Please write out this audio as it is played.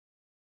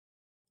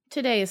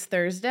Today is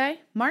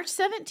Thursday, March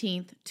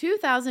 17th,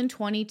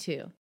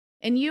 2022,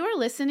 and you are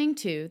listening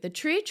to the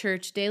Tree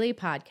Church Daily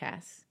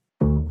Podcast.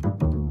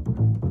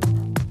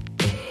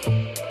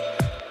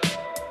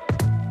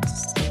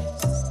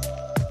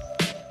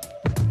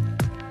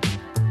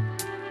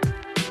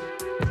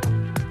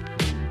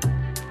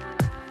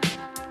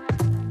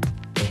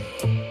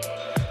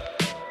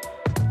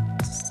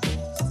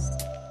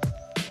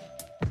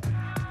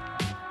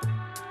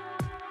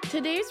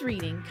 Today's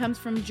reading comes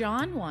from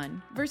John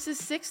 1, verses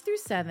 6 through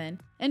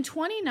 7 and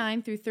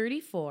 29 through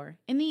 34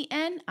 in the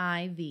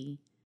NIV.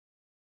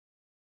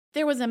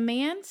 There was a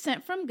man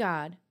sent from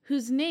God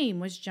whose name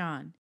was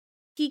John.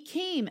 He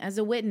came as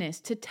a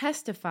witness to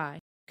testify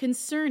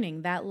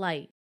concerning that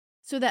light,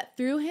 so that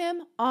through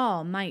him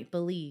all might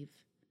believe.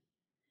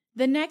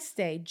 The next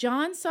day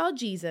John saw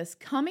Jesus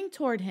coming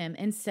toward him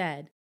and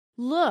said,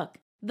 "Look,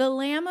 the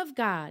Lamb of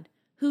God,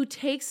 who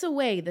takes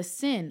away the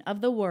sin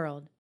of the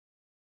world.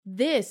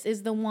 This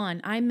is the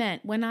one I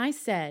meant when I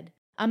said,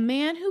 'A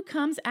man who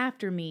comes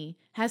after me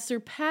has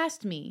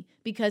surpassed me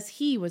because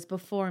he was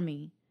before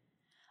me.'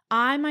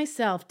 I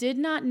myself did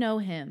not know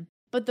him,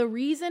 but the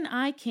reason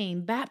I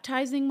came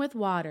baptizing with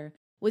water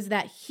was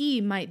that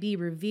he might be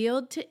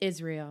revealed to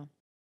Israel."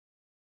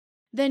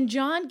 Then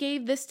John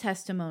gave this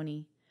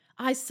testimony,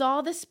 "I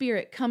saw the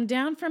Spirit come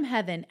down from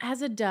heaven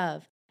as a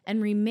dove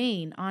and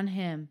remain on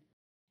him.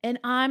 And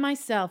I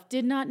myself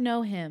did not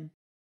know him,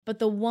 but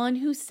the one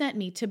who sent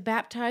me to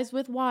baptize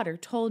with water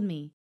told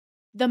me,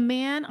 'The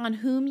man on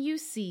whom you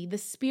see the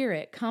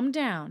Spirit come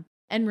down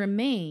and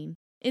remain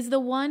is the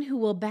one who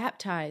will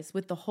baptize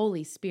with the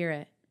Holy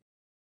Spirit.'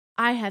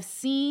 I have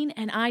seen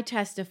and I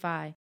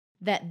testify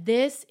that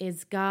this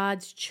is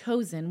God's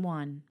chosen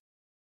one."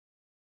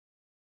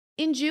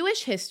 In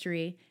Jewish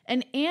history,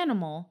 an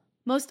animal,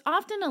 most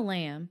often a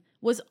lamb,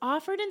 was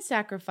offered and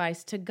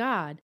sacrificed to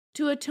God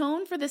to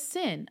atone for the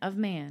sin of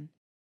man.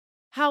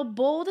 How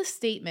bold a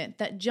statement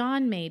that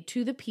John made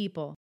to the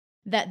people,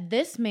 that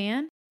this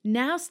man,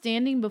 now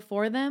standing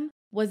before them,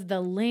 was the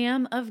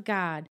Lamb of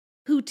God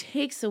who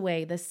takes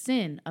away the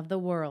sin of the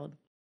world.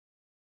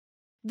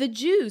 The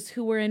Jews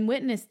who were in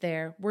witness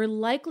there were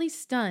likely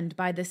stunned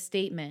by this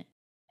statement,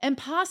 and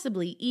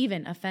possibly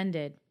even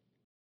offended.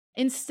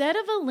 Instead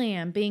of a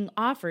lamb being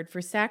offered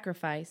for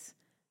sacrifice,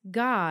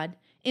 God,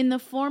 in the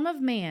form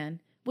of man,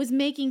 was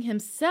making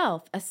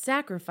himself a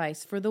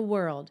sacrifice for the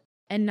world,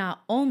 and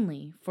not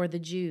only for the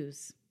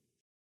Jews.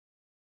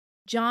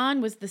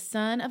 John was the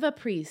son of a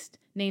priest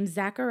named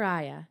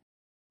Zechariah.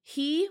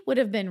 He would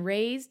have been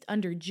raised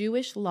under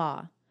Jewish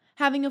law,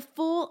 having a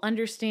full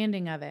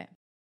understanding of it.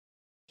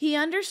 He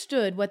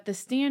understood what the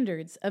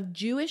standards of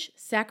Jewish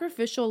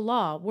sacrificial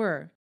law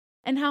were,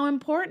 and how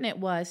important it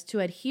was to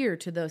adhere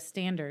to those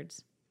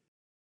standards.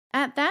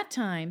 At that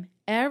time,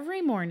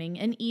 every morning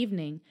and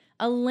evening,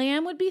 a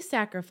lamb would be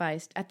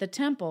sacrificed at the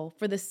temple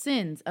for the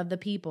sins of the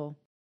people.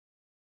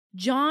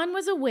 John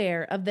was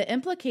aware of the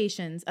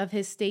implications of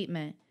his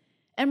statement,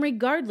 and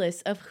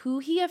regardless of who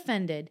he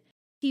offended,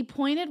 he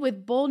pointed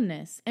with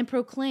boldness and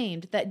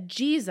proclaimed that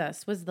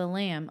Jesus was the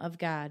Lamb of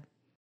God.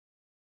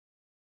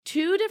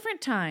 2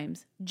 different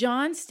times,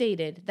 John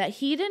stated that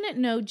he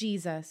didn't know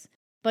Jesus,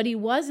 but he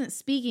wasn't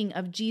speaking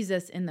of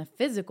Jesus in the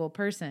physical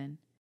person.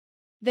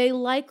 They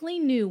likely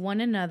knew one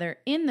another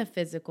in the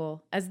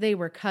physical as they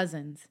were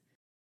cousins.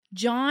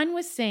 John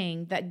was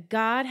saying that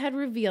God had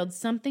revealed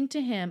something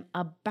to him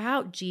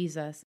about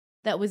Jesus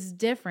that was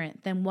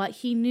different than what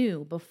he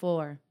knew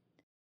before.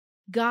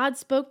 God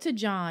spoke to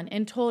John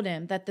and told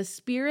him that the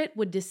Spirit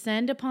would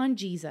descend upon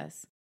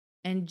Jesus,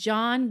 and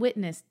John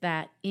witnessed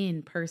that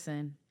in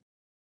person.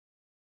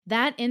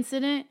 That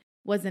incident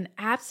was an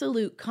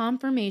absolute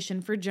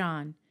confirmation for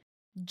John.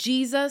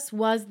 Jesus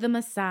was the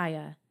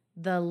Messiah,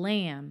 the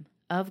Lamb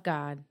of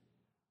God.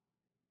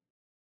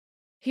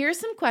 Here are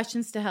some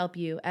questions to help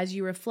you as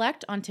you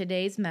reflect on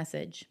today's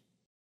message.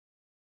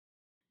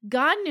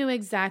 God knew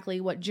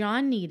exactly what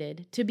John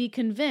needed to be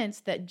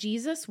convinced that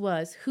Jesus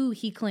was who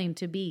he claimed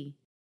to be.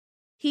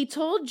 He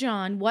told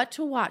John what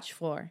to watch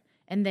for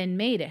and then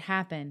made it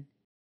happen.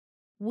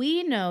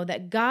 We know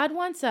that God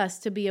wants us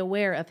to be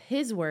aware of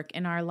his work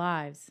in our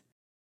lives.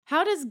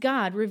 How does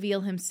God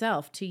reveal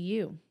himself to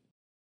you?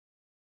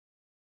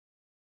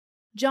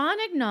 John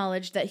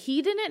acknowledged that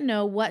he didn't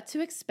know what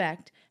to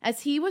expect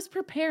as he was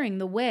preparing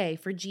the way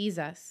for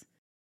Jesus.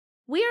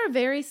 We are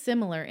very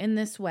similar in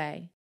this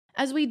way,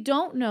 as we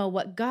don't know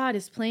what God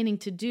is planning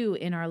to do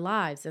in our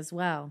lives as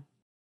well.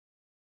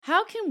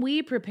 How can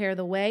we prepare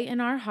the way in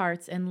our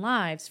hearts and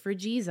lives for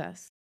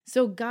Jesus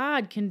so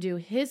God can do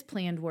his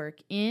planned work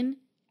in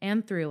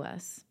and through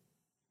us?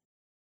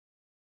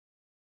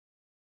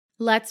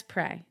 Let's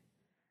pray.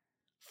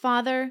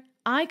 Father,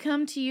 I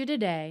come to you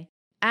today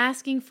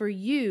asking for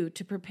you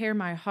to prepare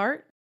my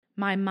heart,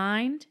 my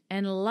mind,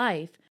 and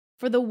life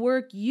for the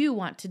work you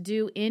want to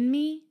do in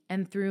me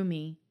and through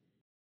me.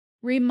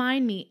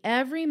 Remind me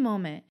every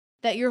moment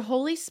that your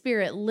Holy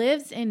Spirit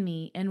lives in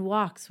me and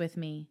walks with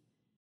me.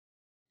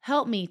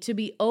 Help me to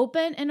be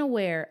open and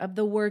aware of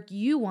the work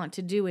you want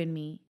to do in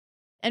me,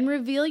 and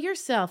reveal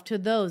yourself to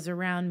those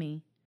around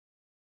me.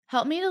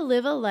 Help me to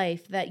live a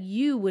life that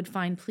you would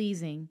find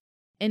pleasing,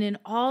 and in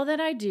all that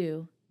I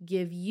do,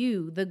 give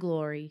you the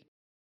glory.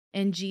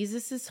 In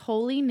Jesus'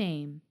 holy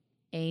name,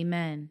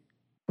 amen.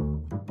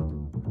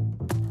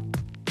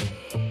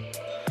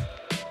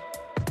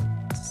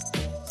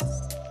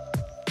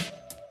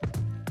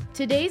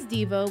 Today's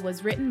Devo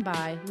was written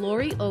by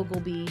Lori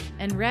Ogilby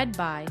and read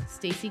by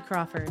Stacy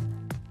Crawford.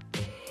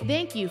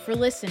 Thank you for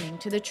listening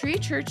to the Tree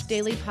Church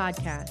Daily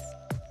Podcast.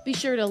 Be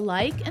sure to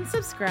like and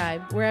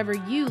subscribe wherever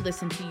you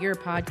listen to your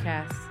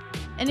podcasts.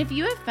 And if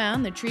you have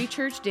found the Tree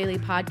Church Daily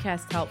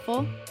Podcast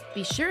helpful,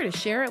 be sure to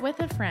share it with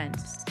a friend.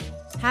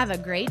 Have a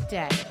great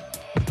day.